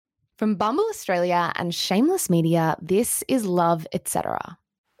From Bumble Australia and Shameless Media, this is Love, Etc.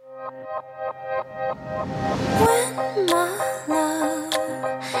 When my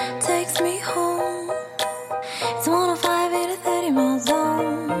love takes me home, it's 105 in a 30 mile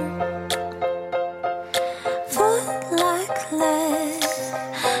zone. Foot like lead,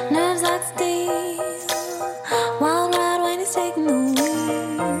 nerves like steel. Wild ride when he's taking the wheel.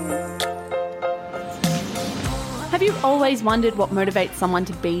 Have you always wondered what motivates someone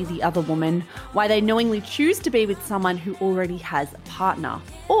to be the other woman? Why they knowingly choose to be with someone who already has a partner?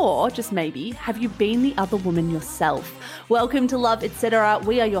 Or, just maybe, have you been the other woman yourself? Welcome to Love, Etc.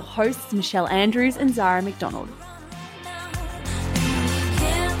 We are your hosts, Michelle Andrews and Zara McDonald.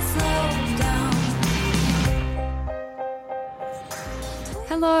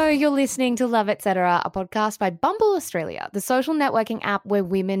 Hello, you're listening to Love, Etc., a podcast by Bumble Australia, the social networking app where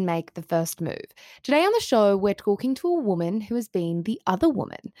women make the first move. Today on the show, we're talking to a woman who has been the other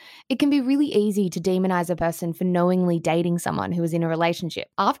woman. It can be really easy to demonize a person for knowingly dating someone who is in a relationship.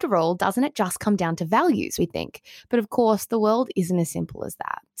 After all, doesn't it just come down to values, we think? But of course, the world isn't as simple as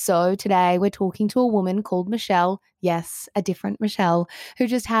that. So today, we're talking to a woman called Michelle, yes, a different Michelle, who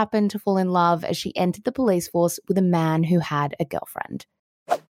just happened to fall in love as she entered the police force with a man who had a girlfriend.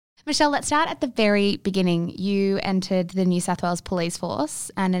 Michelle, let's start at the very beginning. You entered the New South Wales Police Force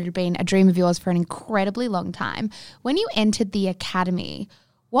and it had been a dream of yours for an incredibly long time. When you entered the academy,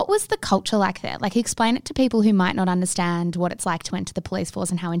 what was the culture like there? Like, explain it to people who might not understand what it's like to enter the police force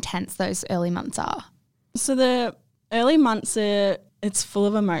and how intense those early months are. So the early months it's full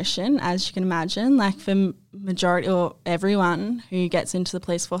of emotion, as you can imagine. Like, for majority or everyone who gets into the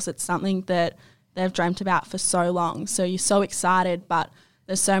police force, it's something that they've dreamt about for so long. So you're so excited, but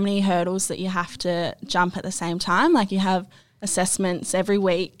there's so many hurdles that you have to jump at the same time. Like, you have assessments every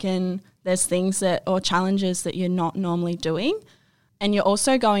week and there's things that or challenges that you're not normally doing. And you're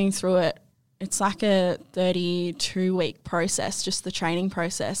also going through it. It's like a 32-week process, just the training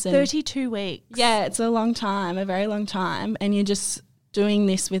process. And 32 weeks? Yeah, it's a long time, a very long time. And you're just doing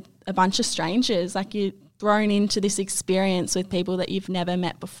this with a bunch of strangers. Like, you're thrown into this experience with people that you've never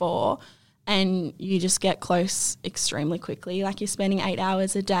met before. And you just get close extremely quickly. Like, you're spending 8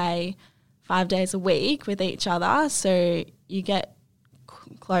 hours a day, 5 days a week with each other. So you get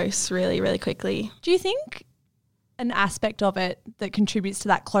close really, really quickly. Do you think an aspect of it that contributes to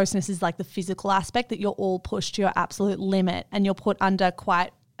that closeness is like the physical aspect, that you're all pushed to your absolute limit and you're put under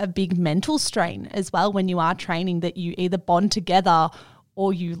quite a big mental strain as well when you are training, that you either bond together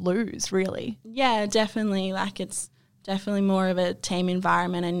or you lose, really? Yeah, definitely. Like, it's definitely more of a team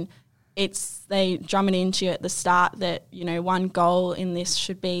environment, and they drum it into you at the start that, you know, one goal in this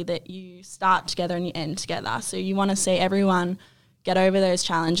should be that you start together and you end together. So you want to see everyone get over those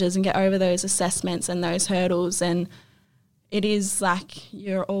challenges and get over those assessments and those hurdles. And it is like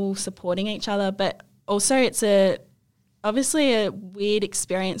you're all supporting each other, but also it's obviously a weird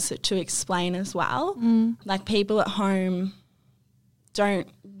experience to explain as well. Like, people at home don't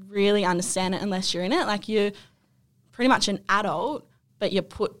really understand it unless you're in it. Like, you're pretty much an adult, but you're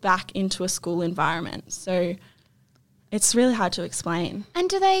put back into a school environment. So it's really hard to explain. And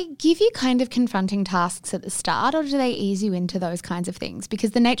do they give you kind of confronting tasks at the start, or do they ease you into those kinds of things?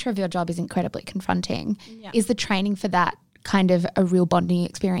 Because the nature of your job is incredibly confronting. Yeah. Is the training for that kind of a real bonding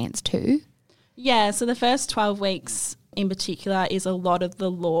experience too? Yeah, so the first 12 weeks in particular is a lot of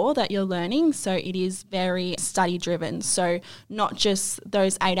the law that you're learning. So it is very study driven. So not just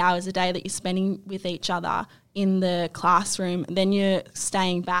those 8 hours a day that you're spending with each other in the classroom, then you're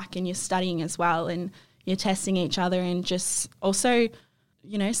staying back and you're studying as well, and you're testing each other, and just also,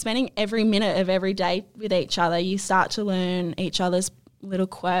 you know, spending every minute of every day with each other. You start to learn each other's little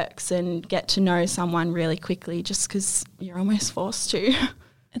quirks and get to know someone really quickly just because you're almost forced to.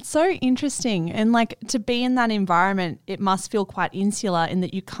 It's so interesting. And like, to be in that environment, it must feel quite insular in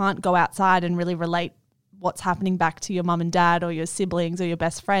that you can't go outside and really relate what's happening back to your mum and dad or your siblings or your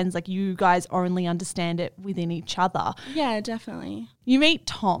best friends. Like, you guys only understand it within each other. Yeah, definitely. You meet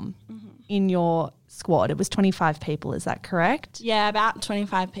Tom in your squad. It was 25 people, is that correct? Yeah, about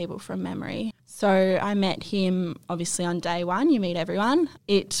 25 people from memory. So I met him obviously on day one. You meet everyone.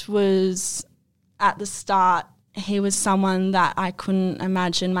 It was at the start, he was someone that I couldn't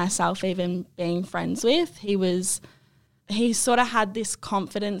imagine myself even being friends with. He sort of had this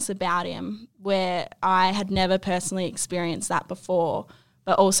confidence about him where I had never personally experienced that before,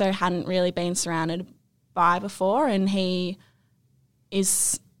 but also hadn't really been surrounded by before. And he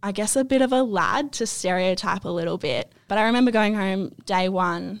is, I guess, a bit of a lad, to stereotype a little bit. But I remember going home day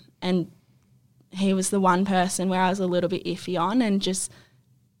one and he was the one person where I was a little bit iffy on, and just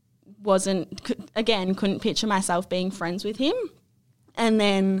couldn't picture myself being friends with him. And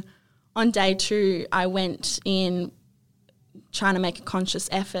then on day 2, I went in trying to make a conscious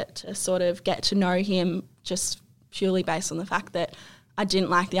effort to sort of get to know him, just purely based on the fact that I didn't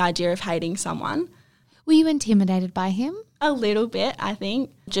like the idea of hating someone. Were you intimidated by him? A little bit, I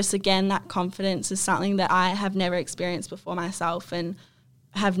think. Just again, that confidence is something that I have never experienced before myself and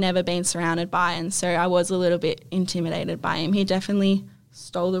have never been surrounded by. And so I was a little bit intimidated by him. He definitely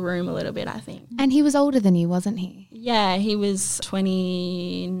stole the room a little bit, I think. And he was older than you, wasn't he? Yeah, he was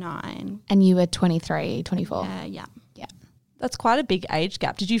 29. And you were 23, 24? Yeah. That's quite a big age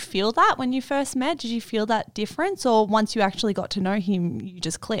gap. Did you feel that when you first met? Did you feel that difference, or once you actually got to know him, you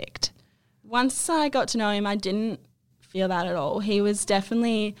just clicked? Once I got to know him, I didn't feel that at all. He was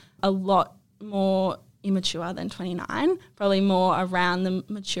definitely a lot more immature than 29, probably more around the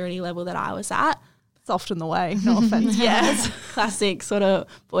maturity level that I was at. It's often the way, no offense. Yes, classic sort of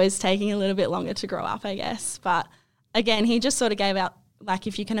boys taking a little bit longer to grow up, I guess. But again, he just sort of gave out, like,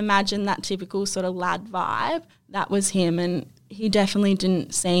 if you can imagine that typical sort of lad vibe, that was him, and he definitely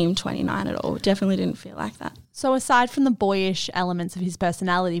didn't seem 29 at all. Definitely didn't feel like that. So aside from the boyish elements of his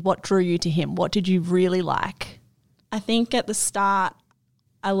personality, what drew you to him? What did you really like? I think at the start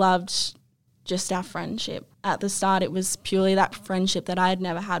I loved just our friendship. At the start it was purely that friendship that I had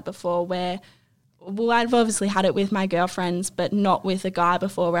never had before, where, well, I've obviously had it with my girlfriends, but not with a guy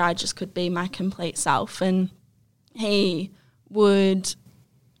before, where I just could be my complete self. And he would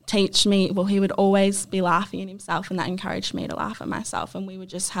teach me, well, he would always be laughing at himself, and that encouraged me to laugh at myself. And we were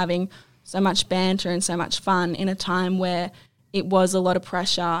just having so much banter and so much fun in a time where it was a lot of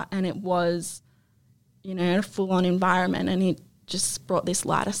pressure and it was, you know, a full-on environment, and he just brought this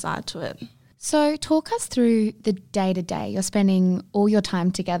lighter side to it. So talk us through the day-to-day. You're spending all your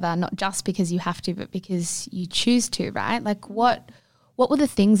time together, not just because you have to, but because you choose to, right? Like what were the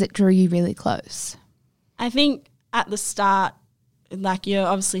things that drew you really close? I think at the start, like, you're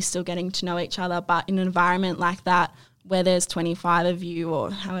obviously still getting to know each other, but in an environment like that where there's 25 of you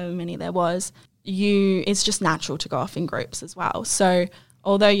or however many there was, it's just natural to go off in groups as well. So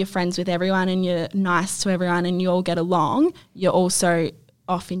although you're friends with everyone and you're nice to everyone and you all get along, you're also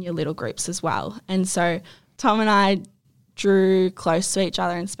off in your little groups as well. And so Tom and I drew close to each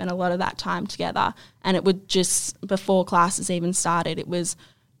other and spent a lot of that time together. And it would just, before classes even started, it was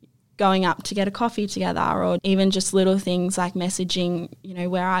going up to get a coffee together, or even just little things like messaging, you know,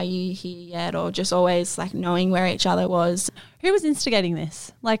 where are you here yet, or just always like knowing where each other was. Who was instigating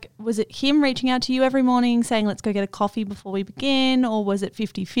this? Like, was it him reaching out to you every morning saying, let's go get a coffee before we begin, or was it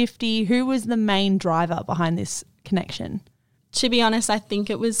 50-50? Who was the main driver behind this connection? To be honest, I think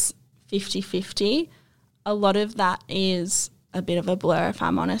it was 50-50. A lot of that is a bit of a blur, if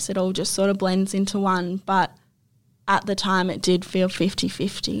I'm honest. It all just sort of blends into one, but at the time it did feel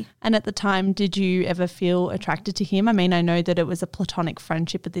 50-50. And at the time, did you ever feel attracted to him? I mean, I know that it was a platonic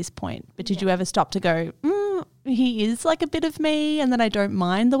friendship at this point, but did you ever stop to go, he is like a bit of me, and that I don't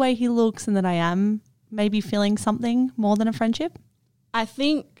mind the way he looks, and that I am maybe feeling something more than a friendship? I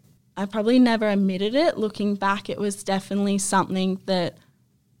think I probably never admitted it. Looking back, it was definitely something that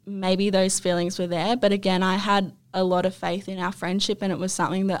maybe those feelings were there. But again, I had a lot of faith in our friendship, and it was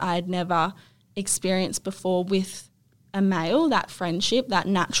something that I had never experienced before with a male, that friendship, that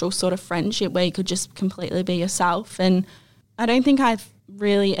natural sort of friendship where you could just completely be yourself. And I don't think I've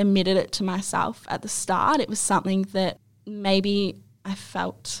really admitted it to myself at the start. It was something that maybe I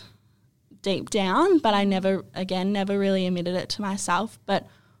felt deep down, but I never really admitted it to myself. But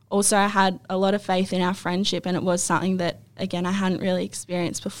also I had a lot of faith in our friendship, and it was something that, again, I hadn't really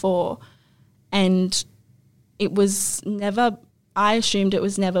experienced before. And it was never, I assumed it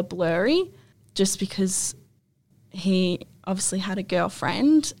was never blurry, just because he obviously had a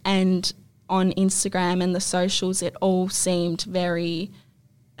girlfriend, and on Instagram and the socials it all seemed very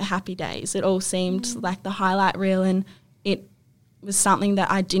happy days. It all seemed like the highlight reel, and it was something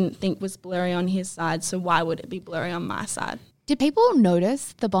that I didn't think was blurry on his side, so why would it be blurry on my side? Did people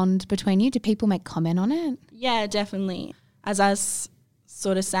notice the bond between you? Did people make comment on it? Yeah, definitely. As I was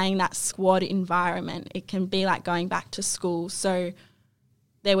sort of saying, that squad environment, it can be like going back to school. So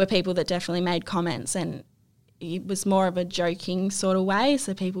there were people that definitely made comments, and it was more of a joking sort of way.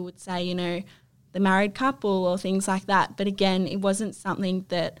 So people would say, you know, the married couple or things like that. But again, it wasn't something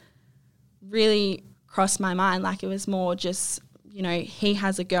that really crossed my mind. Like, it was more just, you know, he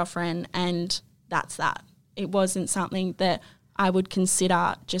has a girlfriend and that's that. It wasn't something that I would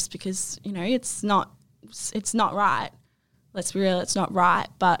consider just because, you know, it's not right. Let's be real, it's not right.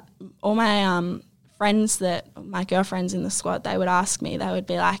 But all my friends, my girlfriends in the squad, they would ask me, they would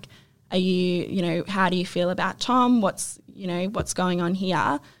be like, are you, you know, how do you feel about Tom? What's going on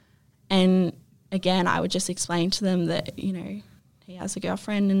here? And again, I would just explain to them that, you know, he has a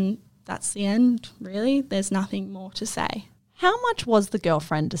girlfriend and that's the end, really. There's nothing more to say. How much was the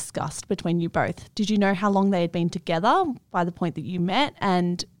girlfriend discussed between you both? Did you know how long they had been together by the point that you met?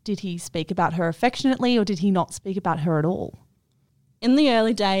 And did he speak about her affectionately, or did he not speak about her at all? In the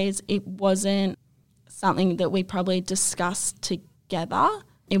early days, it wasn't something that we probably discussed together.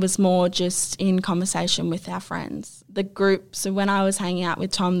 It was more just in conversation with our friends. The group, so when I was hanging out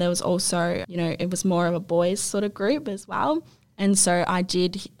with Tom, there was also, it was more of a boys sort of group as well. And so I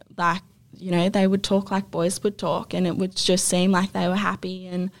did they would talk like boys would talk, and it would just seem like they were happy,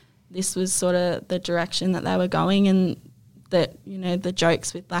 and this was sort of the direction that they were going, and that, the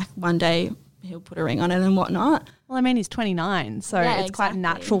jokes with like one day he'll put a ring on it and whatnot. Well, I mean, he's 29, so it's quite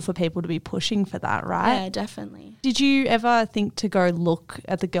natural for people to be pushing for that, right? Yeah, definitely. Did you ever think to go look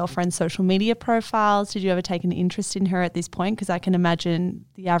at the girlfriend's social media profiles? Did you ever take an interest in her at this point? Because I can imagine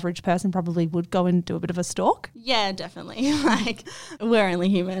the average person probably would go and do a bit of a stalk. Yeah, definitely. We're only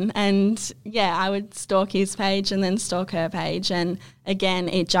human. And yeah, I would stalk his page and then stalk her page. And again,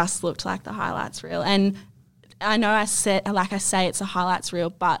 it just looked like the highlights reel. And I know I say it's a highlights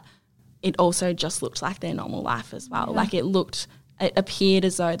reel, but it also just looked like their normal life as well. Yeah. It appeared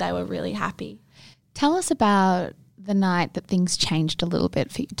as though they were really happy. Tell us about the night that things changed a little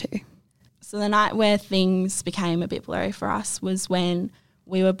bit for you two. So the night where things became a bit blurry for us was when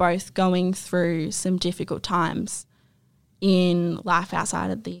we were both going through some difficult times in life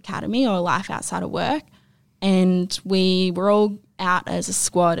outside of the academy or life outside of work. And we were all out as a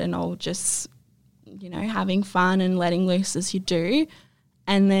squad and all just, having fun and letting loose as you do.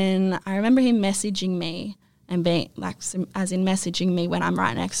 And then I remember him messaging me and being messaging me when I'm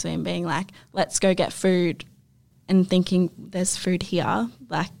right next to him, being like, let's go get food, and thinking there's food here,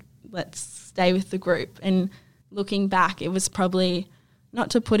 let's stay with the group. And looking back, it was probably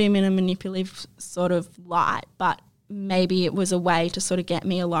not to put him in a manipulative sort of light, but maybe it was a way to sort of get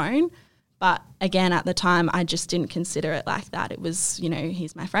me alone. But again, at the time, I just didn't consider it like that. It was,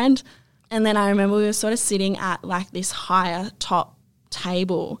 he's my friend. And then I remember we were sort of sitting at this higher top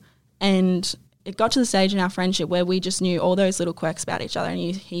table, and it got to the stage in our friendship where we just knew all those little quirks about each other. And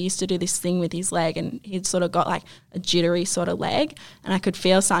he used to do this thing with his leg, and he'd sort of got a jittery sort of leg, and I could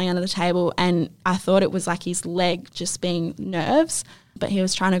feel something under the table, and I thought it was his leg just being nerves, but he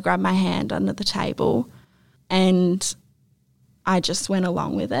was trying to grab my hand under the table, and I just went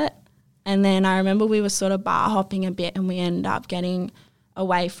along with it. And then I remember we were sort of bar hopping a bit, and we ended up getting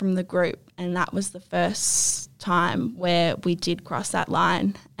away from the group, and that was the first time where we did cross that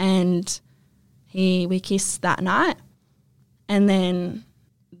line, and we kissed that night. And then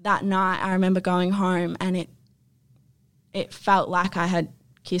that night I remember going home, and it felt like I had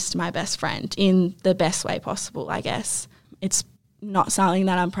kissed my best friend in the best way possible, I guess. It's not something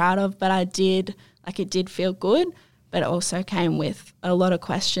that I'm proud of, but it did feel good, but it also came with a lot of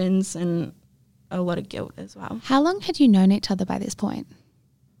questions and a lot of guilt as well. How long had you known each other by this point?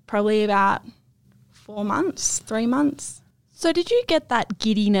 Probably about 3 months. So did you get that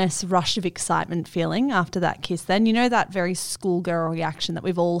giddiness, rush of excitement feeling after that kiss then? That very schoolgirl reaction that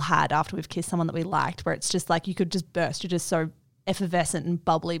we've all had after we've kissed someone that we liked, where it's just you could just burst. You're just so effervescent and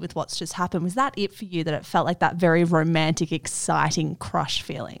bubbly with what's just happened. Was that it for you, that it felt like that very romantic, exciting crush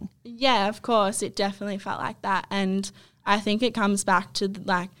feeling? Yeah, of course. It definitely felt like that. And I think it comes back to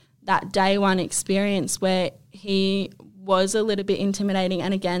that day one experience where he was a little bit intimidating,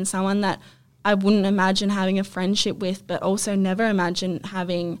 and again, someone that I wouldn't imagine having a friendship with, but also never imagine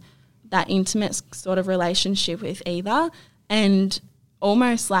having that intimate sort of relationship with either, and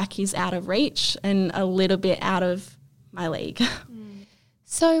almost like he's out of reach and a little bit out of my league.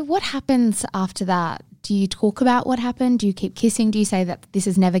 So what happens after that? Do you talk about what happened? Do you keep kissing? Do you say that this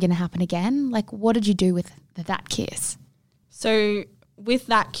is never going to happen again? What did you do with that kiss? So with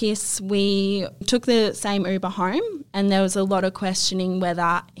that kiss, we took the same Uber home, and there was a lot of questioning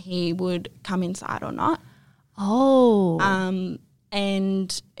whether he would come inside or not. Oh.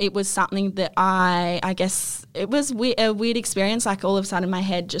 And it was something that I guess it was a weird experience. All of a sudden my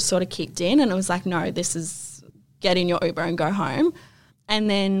head just sort of kicked in, and it was no, this is get in your Uber and go home. And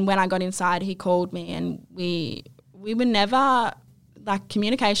then when I got inside, he called me, and we were never,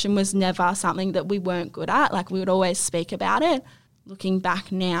 communication was never something that we weren't good at. We would always speak about it. Looking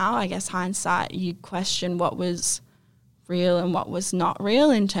back now, I guess hindsight, you question what was real and what was not real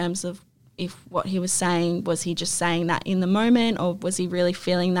in terms of if what he was saying, was he just saying that in the moment, or was he really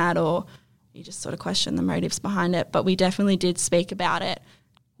feeling that, or you just sort of question the motives behind it. But we definitely did speak about it.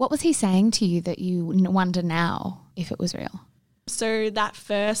 What was he saying to you that you wonder now if it was real? So that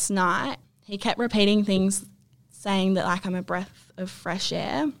first night, he kept repeating things, saying that I'm a breath of fresh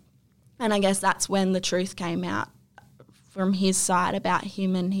air. And I guess that's when the truth came out from his side about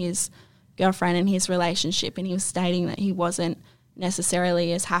him and his girlfriend and his relationship, and he was stating that he wasn't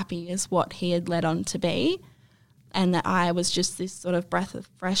necessarily as happy as what he had led on to be, and that I was just this sort of breath of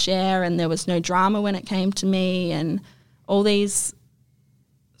fresh air and there was no drama when it came to me, and all these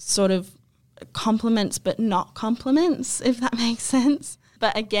sort of compliments but not compliments, if that makes sense.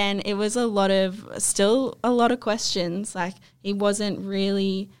 But again, it was still a lot of questions. Like, he wasn't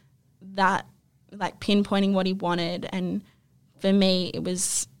really that, like, pinpointing what he wanted. And for me,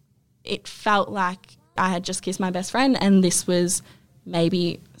 it felt like I had just kissed my best friend, and this was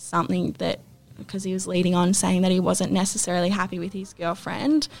maybe something that, because he was leading on saying that he wasn't necessarily happy with his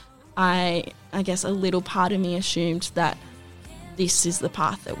girlfriend, I guess a little part of me assumed that this is the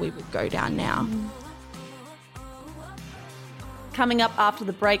path that we would go down now. Coming up after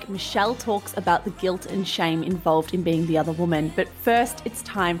the break, Michelle talks about the guilt and shame involved in being the other woman. But first, it's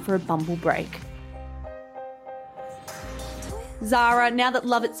time for a Bumble break. Zara, now that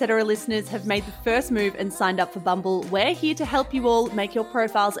Love Etc. listeners have made the first move and signed up for Bumble, we're here to help you all make your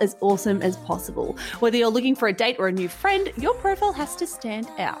profiles as awesome as possible. Whether you're looking for a date or a new friend, your profile has to stand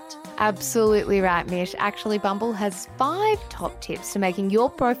out. Absolutely right, Mish. Actually, Bumble has 5 top tips to making your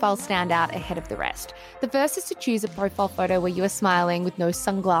profile stand out ahead of the rest. The first is to choose a profile photo where you are smiling with no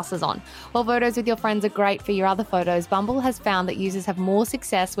sunglasses on. While photos with your friends are great for your other photos, Bumble has found that users have more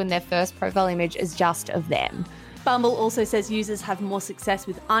success when their first profile image is just of them. Bumble also says users have more success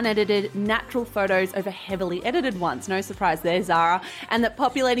with unedited, natural photos over heavily edited ones. No surprise there, Zara. And that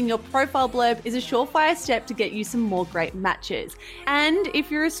populating your profile blurb is a surefire step to get you some more great matches. And if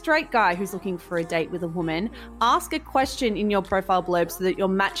you're a straight guy who's looking for a date with a woman, ask a question in your profile blurb so that your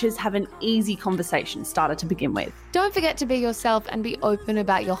matches have an easy conversation starter to begin with. Don't forget to be yourself and be open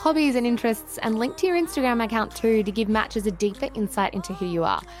about your hobbies and interests, and link to your Instagram account too to give matches a deeper insight into who you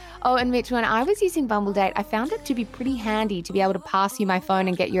are. Oh, and Mitch, when I was using Bumble Date, I found it to be pretty handy to be able to pass you my phone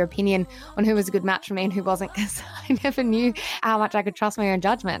and get your opinion on who was a good match for me and who wasn't, because I never knew how much I could trust my own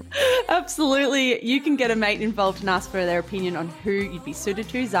judgment. Absolutely. You can get a mate involved and ask for their opinion on who you'd be suited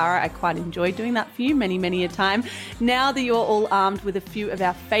to. Zara, I quite enjoyed doing that for you many a time. Now that you're all armed with a few of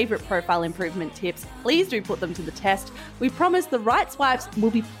our favourite profile improvement tips, please do put them to the test. We promise the right swipes will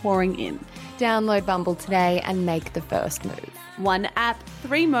be pouring in. Download Bumble today and make the first move. 1 app,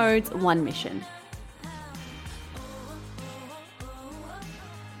 3 modes, 1 mission.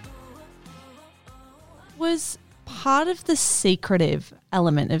 Was part of the secretive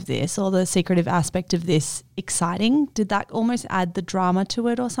element of this, or the secretive aspect of this, exciting? Did that almost add the drama to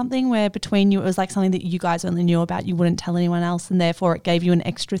it or something, where between you it was like something that you guys only knew about, you wouldn't tell anyone else, and therefore it gave you an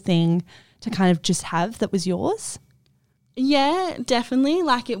extra thing to kind of just have that was yours? Yeah, definitely.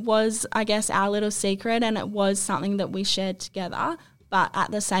 Like, it was, I guess, our little secret, and it was something that we shared together. But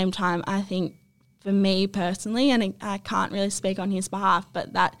at the same time, I think for me personally, and I can't really speak on his behalf,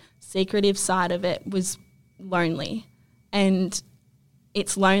 but that secretive side of it was lonely. And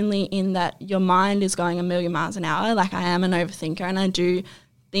it's lonely in that your mind is going a million miles an hour. Like, I am an overthinker, and I do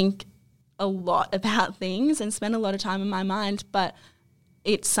think a lot about things and spend a lot of time in my mind, but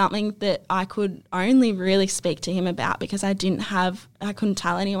it's something that I could only really speak to him about because I couldn't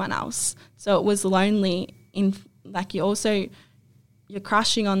tell anyone else. So it was lonely in, like, you're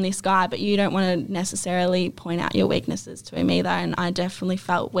crushing on this guy, but you don't want to necessarily point out your weaknesses to him either. And I definitely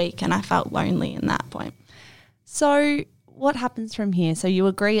felt weak and I felt lonely in that point. So what happens from here? So you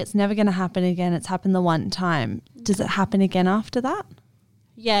agree it's never going to happen again. It's happened the one time. Does it happen again after that?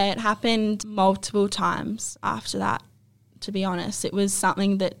 Yeah, it happened multiple times after that. To be honest, it was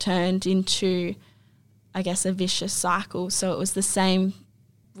something that turned into, I guess, a vicious cycle. So it was the same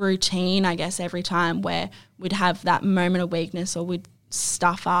routine, I guess, every time, where we'd have that moment of weakness or we'd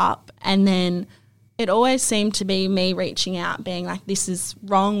stuff up. And then it always seemed to be me reaching out, being like, this is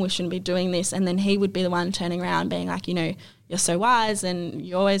wrong, we shouldn't be doing this. And then he would be the one turning around being like, you're so wise and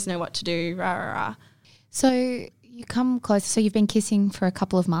you always know what to do, rah, rah, rah. So you come close. So you've been kissing for a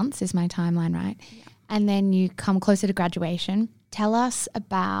couple of months is my timeline, right? Yeah. And then you come closer to graduation. Tell us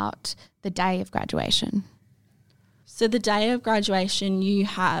about the day of graduation. So the day of graduation, you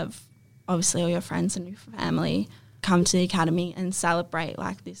have obviously all your friends and your family come to the academy and celebrate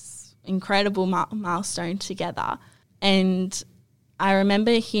like this incredible milestone together. And I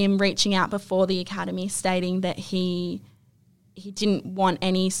remember him reaching out before the academy stating that he didn't want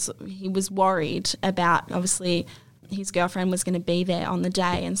he was worried about, obviously, his girlfriend was going to be there on the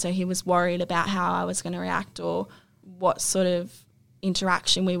day, and so he was worried about how I was going to react or what sort of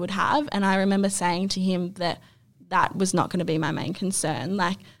interaction we would have. And I remember saying to him that was not going to be my main concern.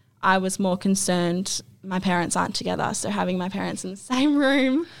 Like, I was more concerned my parents aren't together, so having my parents in the same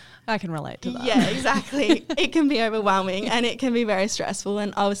room I can relate to that. Yeah, exactly. It can be overwhelming and it can be very stressful,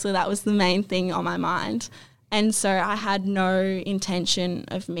 and obviously that was the main thing on my mind. And so I had no intention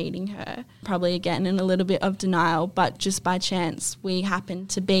of meeting her, probably again in a little bit of denial, but just by chance we happened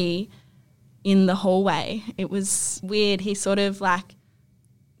to be in the hallway. It was weird. He sort of like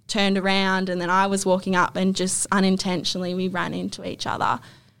turned around and then I was walking up and just unintentionally we ran into each other.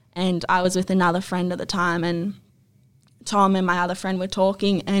 And I was with another friend at the time, and Tom and my other friend were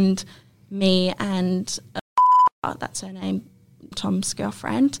talking, and me and that's her name, Tom's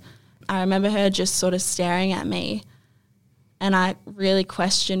girlfriend, I remember her just sort of staring at me, and I really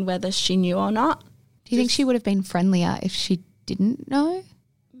questioned whether she knew or not. Do you think she would have been friendlier if she didn't know?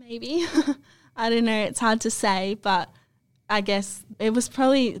 Maybe. I don't know. It's hard to say, but I guess it was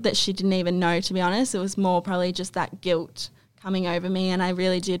probably that she didn't even know, to be honest. It was more probably just that guilt coming over me, and I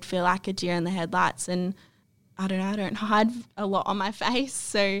really did feel like a deer in the headlights, and I don't know, I don't hide a lot on my face.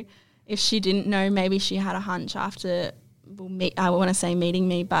 So if she didn't know, maybe she had a hunch after, I want to say meeting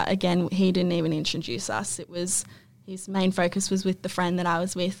me, but again, he didn't even introduce us. It was, his main focus was with the friend that I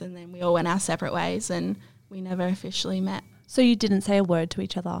was with, and then we all went our separate ways and we never officially met. So you didn't say a word to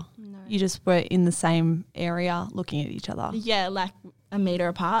each other? No. You just were in the same area looking at each other? Yeah, like a metre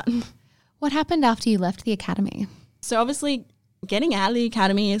apart. What happened after you left the academy? So obviously getting out of the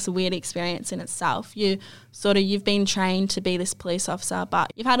academy is a weird experience in itself. You've been trained to be this police officer,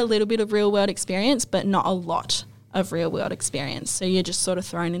 but you've had a little bit of real world experience, but not a lot of real world experience. So you're just sort of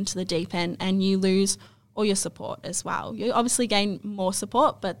thrown into the deep end and you lose all your support as well. You obviously gain more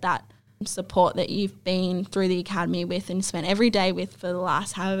support, but that support that you've been through the academy with and spent every day with for the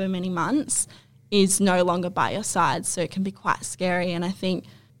last however many months is no longer by your side. So it can be quite scary. And I think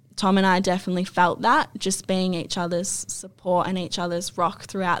Tom and I definitely felt that, just being each other's support and each other's rock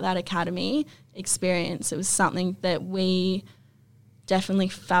throughout that academy experience. It was something that we definitely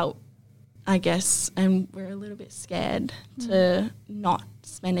felt, I guess, and we're a little bit scared to not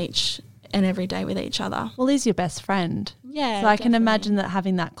spend each and every day with each other. Well, he's your best friend. Yeah. So I can imagine that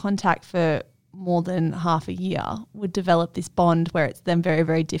having that contact for more than half a year would develop this bond where it's then very,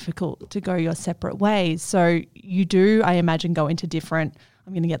 very difficult to go your separate ways. So you do, I imagine, go into different,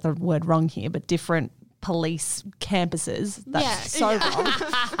 I'm going to get the word wrong here, but different police campuses. That's so wrong.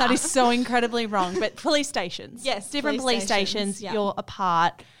 That is so incredibly wrong. But police stations. Yes, different police stations. yeah. You're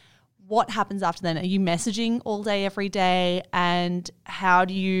apart. What happens after then? Are you messaging all day, every day? And how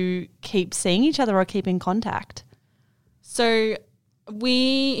do you keep seeing each other or keep in contact? So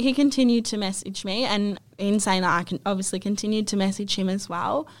he continued to message me, and in saying that, I can obviously continued to message him as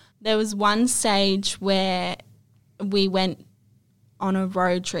well. There was one stage where we went on a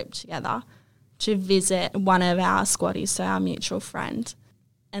road trip together to visit one of our squatties, so our mutual friend.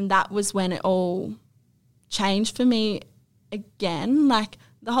 And that was when it all changed for me again. Like,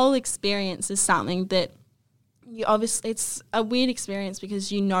 the whole experience is something that it's a weird experience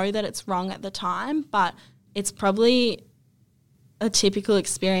because you know that it's wrong at the time, but it's probably a typical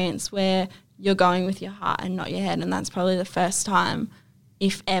experience where you're going with your heart and not your head. And that's probably the first time,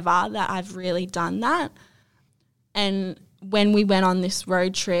 if ever, that I've really done that. And when we went on this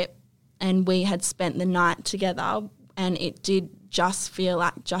road trip and we had spent the night together, and it did just feel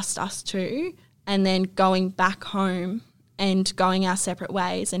like just us two, and then going back home and going our separate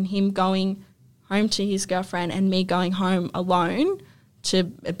ways, and him going home to his girlfriend and me going home alone to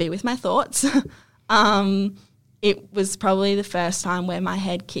be with my thoughts, it was probably the first time where my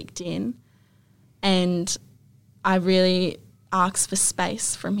head kicked in, and I really asked for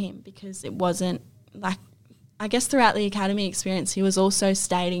space from him, because it wasn't like, I guess throughout the academy experience, he was also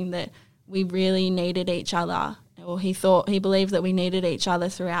stating that we really needed each other, or he believed that we needed each other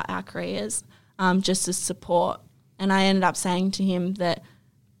throughout our careers, just as support. And I ended up saying to him that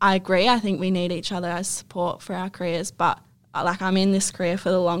I agree, I think we need each other as support for our careers, but like, I'm in this career for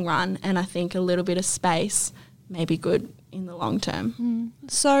the long run, and I think a little bit of space may be good in the long term.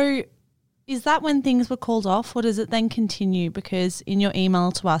 So is that when things were called off, or does it then continue? Because in your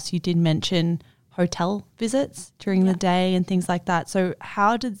email to us, you did mention hotel visits during the day and things like that. So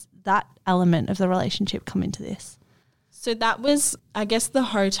how does that element of the relationship come into this? So that was, I guess the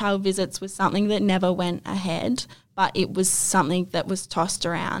hotel visits was something that never went ahead, but it was something that was tossed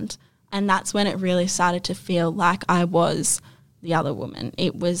around. And that's when it really started to feel like I was the other woman.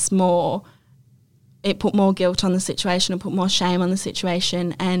 It was more, it put more guilt on the situation, it put more shame on the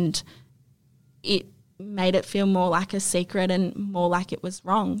situation, and it made it feel more like a secret and more like it was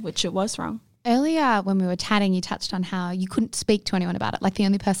wrong, which it was wrong. Earlier when we were chatting, you touched on how you couldn't speak to anyone about it. Like, the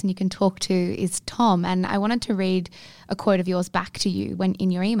only person you can talk to is Tom. And I wanted to read a quote of yours back to you when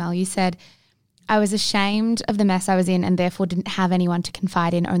in your email you said, I was ashamed of the mess I was in and therefore didn't have anyone to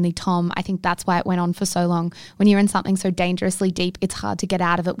confide in, only Tom. I think that's why it went on for so long. When you're in something so dangerously deep, it's hard to get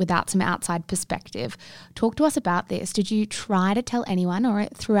out of it without some outside perspective. Talk to us about this. Did you try to tell anyone, or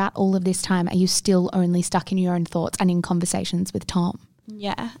throughout all of this time, are you still only stuck in your own thoughts and in conversations with Tom?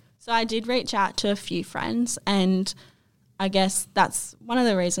 Yeah. So I did reach out to a few friends, and I guess that's one of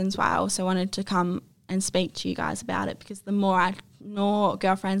the reasons why I also wanted to come and speak to you guys about it, because the more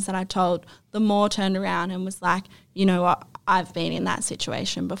girlfriends that I told, the more turned around and was like, you know what, I've been in that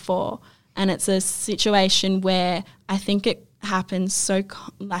situation before. And it's a situation where I think it happens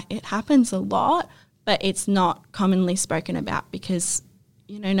it happens a lot, but it's not commonly spoken about because,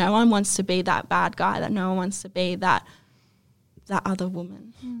 you know, no one wants to be that bad guy, that no one wants to be that other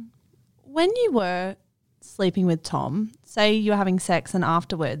woman. When you were sleeping with Tom, say you were having sex and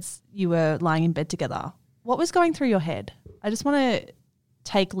afterwards you were lying in bed together, what was going through your head? I just want to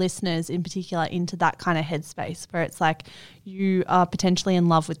take listeners in particular into that kind of headspace where it's like you are potentially in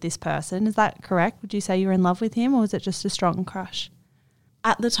love with this person. Is that correct? Would you say you were in love with him, or was it just a strong crush?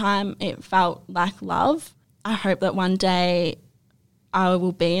 At the time, it felt like love. I hope that one day I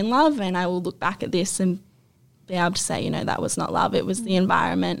will be in love and I will look back at this and be able to say, you know, that was not love. It was the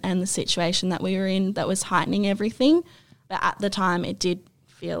environment and the situation that we were in that was heightening everything. But at the time, it did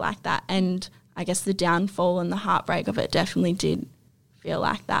feel like that. And I guess the downfall and the heartbreak of it definitely did feel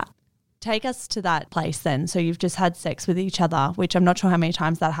like that. Take us to that place then. So you've just had sex with each other, which I'm not sure how many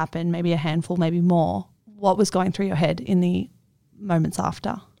times that happened, maybe a handful, maybe more. What was going through your head in the moments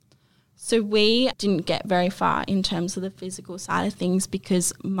after? So we didn't get very far in terms of the physical side of things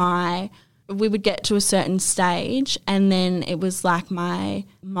because we would get to a certain stage and then it was like my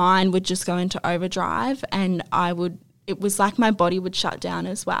mind would just go into overdrive and it was like my body would shut down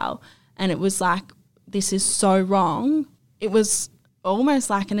as well. And it was like, this is so wrong. It was almost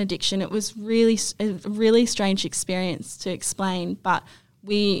like an addiction. It was a really strange experience to explain, but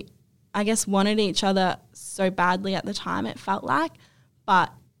we, I guess, wanted each other so badly at the time, it felt like,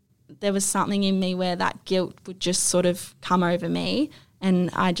 but there was something in me where that guilt would just sort of come over me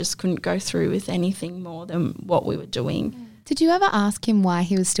and I just couldn't go through with anything more than what we were doing. Did you ever ask him why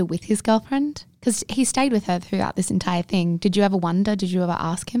he was still with his girlfriend? Because he stayed with her throughout this entire thing. Did you ever wonder? Did you ever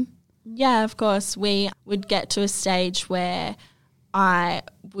ask him? Yeah, of course. We would get to a stage where I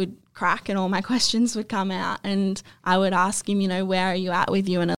would crack and all my questions would come out and I would ask him, you know, where are you at with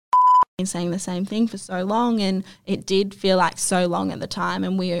you and been saying the same thing for so long, and it did feel like so long at the time,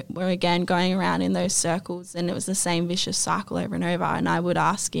 and we were again going around in those circles and it was the same vicious cycle over and over, and I would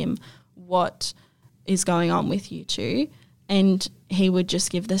ask him what is going on with you two, and he would just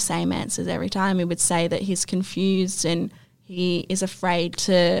give the same answers every time. He would say that he's confused and he is afraid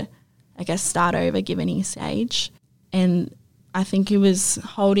to, I guess, start over given his age, and I think he was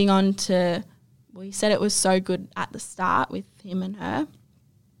holding on to, well, he said it was so good at the start with him and her,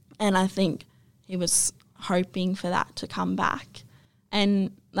 and I think he was hoping for that to come back.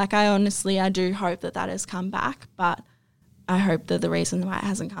 And like I do hope that has come back, but I hope that the reason why it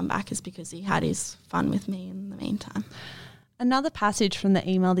hasn't come back is because he had his fun with me in the meantime. Another passage from the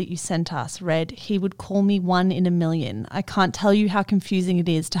email that you sent us read, "He would call me 1 in a million. I can't tell you how confusing it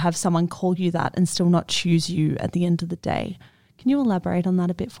is to have someone call you that and still not choose you at the end of the day." Can you elaborate on that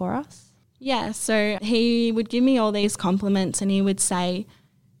a bit for us? Yeah, so he would give me all these compliments and he would say,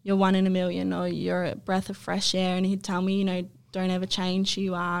 "You're 1 in a million," or "You're a breath of fresh air," and he'd tell me, you know, don't ever change who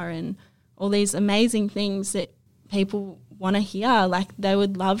you are, and all these amazing things that people want to hear. Like they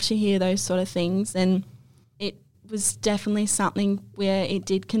would love to hear those sort of things, and it was definitely something where it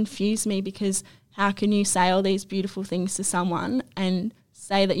did confuse me, because how can you say all these beautiful things to someone and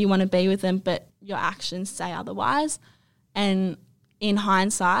say that you want to be with them but your actions say otherwise? And in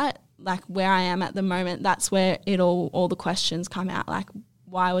hindsight, like where I am at the moment, that's where all the questions come out, like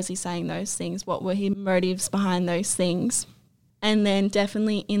why was he saying those things? What were his motives behind those things? And then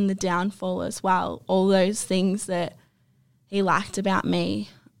definitely in the downfall as well, all those things that he liked about me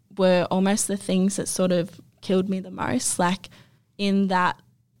were almost the things that sort of killed me the most. Like in that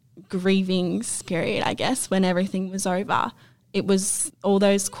grieving period, I guess, when everything was over, it was all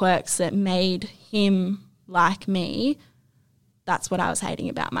those quirks that made him like me. That's what I was hating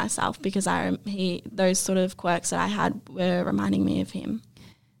about myself, because those sort of quirks that I had were reminding me of him.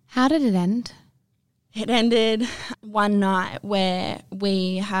 How did it end? It ended one night where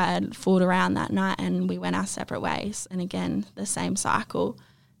we had fooled around that night and we went our separate ways, and again, the same cycle.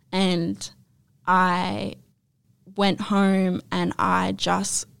 And I went home and I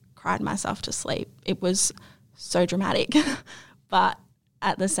just cried myself to sleep. It was so dramatic. But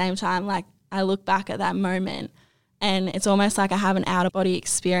at the same time, like I look back at that moment And it's almost like I have an out-of-body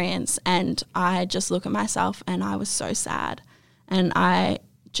experience, and I just look at myself and I was so sad. And I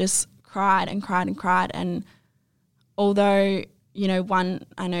just cried and cried and cried. And although, you know,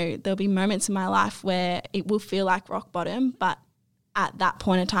 I know there'll be moments in my life where it will feel like rock bottom, but at that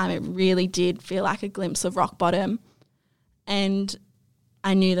point in time it really did feel like a glimpse of rock bottom. And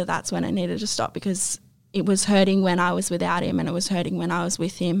I knew that that's when I needed to stop, because it was hurting when I was without him and it was hurting when I was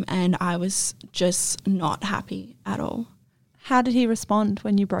with him, and I was just not happy at all. How did he respond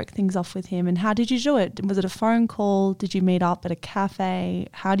when you broke things off with him, and how did you do it? Was it a phone call? Did you meet up at a cafe?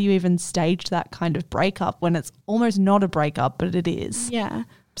 How do you even stage that kind of breakup when it's almost not a breakup, but it is? Yeah.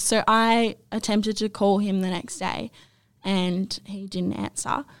 So I attempted to call him the next day and he didn't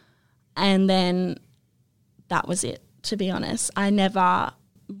answer. And then that was it, to be honest. I never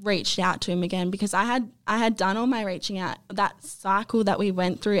reached out to him again, because I had done all my reaching out. That cycle that we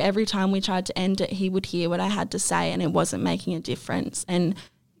went through, every time we tried to end it, he would hear what I had to say and it wasn't making a difference. And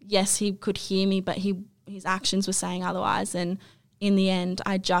yes, he could hear me, but his actions were saying otherwise. And in the end,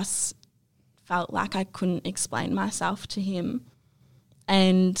 I just felt like I couldn't explain myself to him,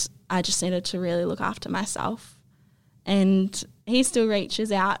 and I just needed to really look after myself. And he still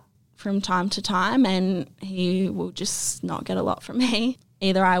reaches out from time to time, and he will just not get a lot from me.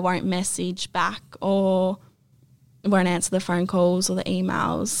 Either I won't message back or won't answer the phone calls or the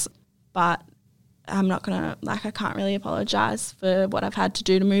emails, but I'm not going to, I can't really apologise for what I've had to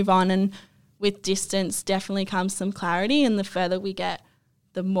do to move on. And with distance definitely comes some clarity, and the further we get,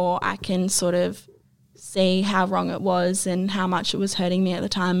 the more I can sort of see how wrong it was and how much it was hurting me at the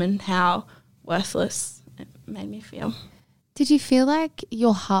time and how worthless it made me feel. Did you feel like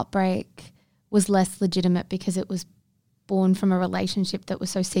your heartbreak was less legitimate because it was born from a relationship that was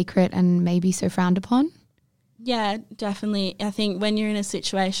so secret and maybe so frowned upon? Yeah, definitely. I think when you're in a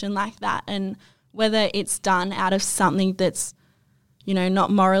situation like that, and whether it's done out of something that's, you know, not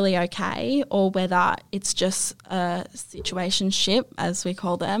morally okay, or whether it's just a situationship, as we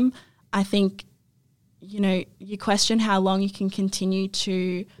call them, I think, you know, you question how long you can continue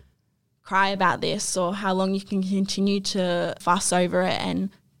to cry about this, or how long you can continue to fuss over it and,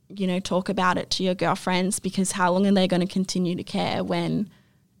 you know, talk about it to your girlfriends, because how long are they going to continue to care when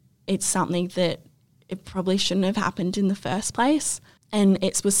it's something that it probably shouldn't have happened in the first place, and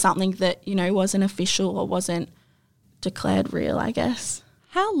it was something that, you know, wasn't official or wasn't declared real, I guess.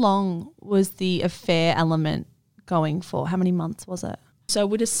 How long was the affair element going for? How many months was it? So it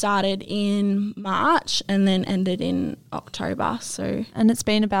would have started in March and then ended in October. And it's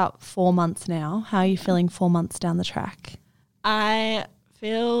been about 4 months now. How are you feeling 4 months down the track? I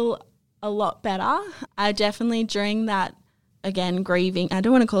feel a lot better. I definitely, during that, again, grieving, I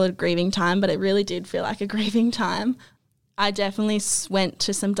don't want to call it a grieving time, but it really did feel like a grieving time. I definitely went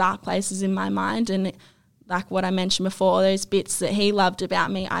to some dark places in my mind, and like what I mentioned before, those bits that he loved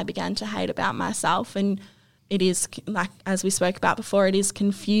about me, I began to hate about myself. And it is, like as we spoke about before, it is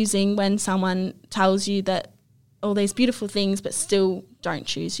confusing when someone tells you that all these beautiful things but still don't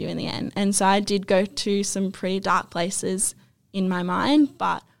choose you in the end. And so I did go to some pretty dark places in my mind,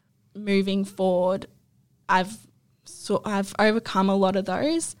 but moving forward, I've overcome a lot of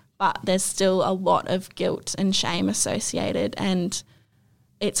those, but there's still a lot of guilt and shame associated, and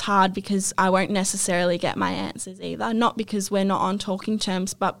it's hard because I won't necessarily get my answers either, not because we're not on talking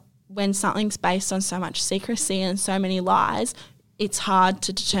terms, but when something's based on so much secrecy and so many lies, it's hard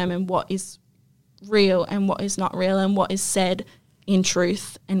to determine what is real and what is not real, and what is said in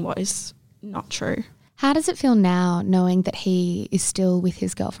truth and what is not true. How does it feel now knowing that he is still with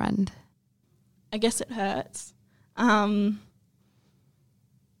his girlfriend? I guess it hurts.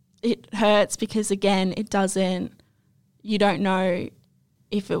 It hurts because, again, you don't know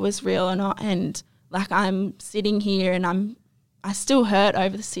if it was real or not. And like, I'm sitting here and I still hurt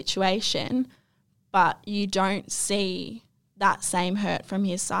over the situation, but you don't see that same hurt from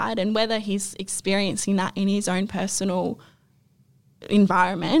his side. And whether he's experiencing that in his own personal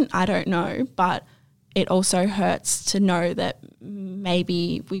environment, I don't know, but it also hurts to know that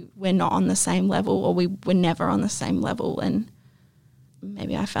maybe we're not on the same level, or we were never on the same level, and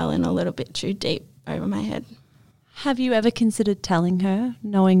maybe I fell in a little bit too deep over my head. Have you ever considered telling her,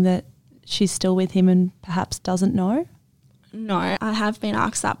 knowing that she's still with him and perhaps doesn't know? No, I have been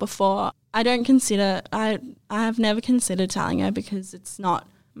asked that before. I have never considered telling her, because it's not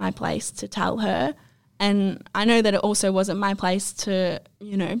my place to tell her. And I know that it also wasn't my place to,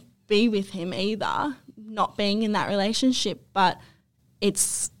 you know, be with him either, not being in that relationship, but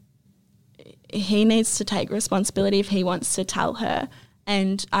he needs to take responsibility if he wants to tell her.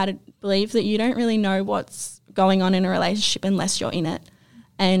 And I believe that you don't really know what's going on in a relationship unless you're in it.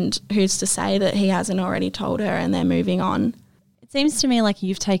 And who's to say that he hasn't already told her and they're moving on? It seems to me like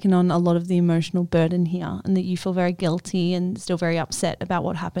you've taken on a lot of the emotional burden here and that you feel very guilty and still very upset about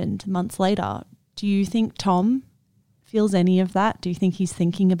what happened months later. Do you think Tom feels any of that? Do you think he's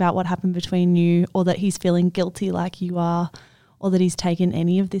thinking about what happened between you, or that he's feeling guilty like you are, or that he's taken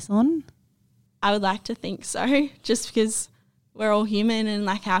any of this on? I would like to think so, just because we're all human, and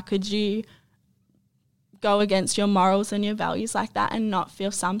like, how could you go against your morals and your values like that and not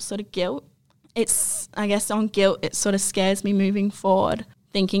feel some sort of guilt? It's, I guess, on guilt, it sort of scares me moving forward,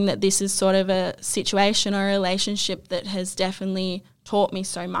 thinking that this is sort of a situation or a relationship that has definitely taught me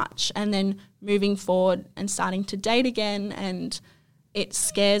so much, and then moving forward and starting to date again, and it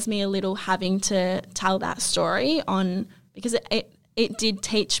scares me a little having to tell that story on, because it did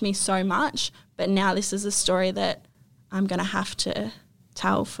teach me so much, but now this is a story that I'm going to have to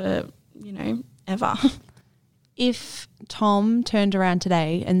tell for, ever. If Tom turned around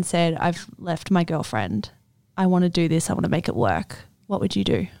today and said, I've left my girlfriend, I want to do this, I want to make it work, what would you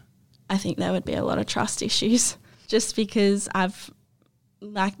do? I think there would be a lot of trust issues, just because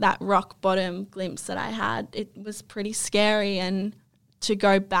like that rock bottom glimpse that I had, it was pretty scary, and to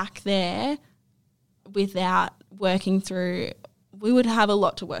go back there without working through, we would have a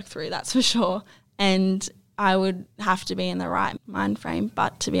lot to work through, that's for sure, and I would have to be in the right mind frame,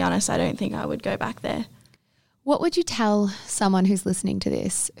 but to be honest, I don't think I would go back there. What would you tell someone who's listening to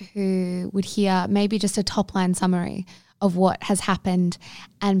this who would hear maybe just a top line summary of what has happened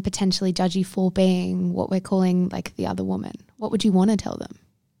and potentially judge you for being what we're calling like the other woman? What would you want to tell them?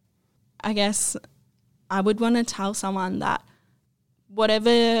 I guess I would want to tell someone that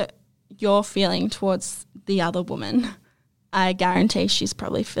whatever you're feeling towards the other woman, I guarantee she's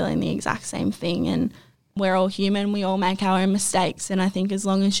probably feeling the exact same thing, and we're all human, we all make our own mistakes, and I think as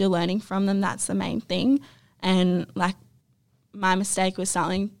long as you're learning from them, that's the main thing. And like, my mistake was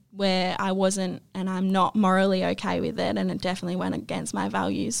something where I wasn't, and I'm not morally okay with it, and it definitely went against my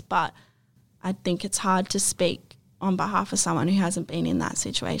values, but I think it's hard to speak on behalf of someone who hasn't been in that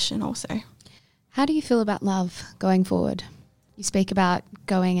situation also. How do you feel about love going forward? You speak about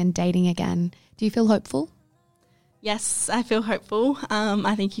going and dating again. Do you feel hopeful? Yes, I feel hopeful.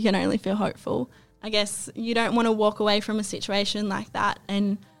 I think you can only feel hopeful. I guess you don't want to walk away from a situation like that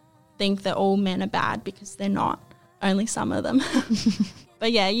and think that all men are bad, because they're not, only some of them.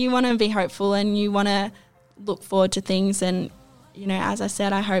 But yeah, you want to be hopeful and you want to look forward to things, and as I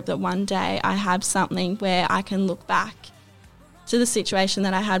said, I hope that one day I have something where I can look back to the situation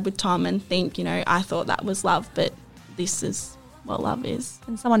that I had with Tom and think, I thought that was love, but this is what love is.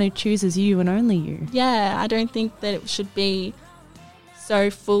 And someone who chooses you and only you. Yeah, I don't think that it should be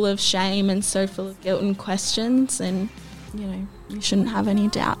so full of shame and so full of guilt and questions, and you shouldn't have any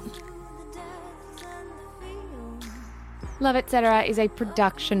doubt. Love Etc. is a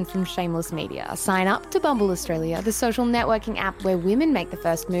production from Shameless Media. Sign up to Bumble Australia, the social networking app where women make the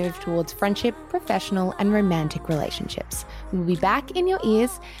first move towards friendship, professional and romantic relationships. We'll be back in your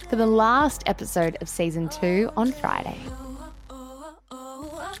ears for the last episode of Season 2 on Friday.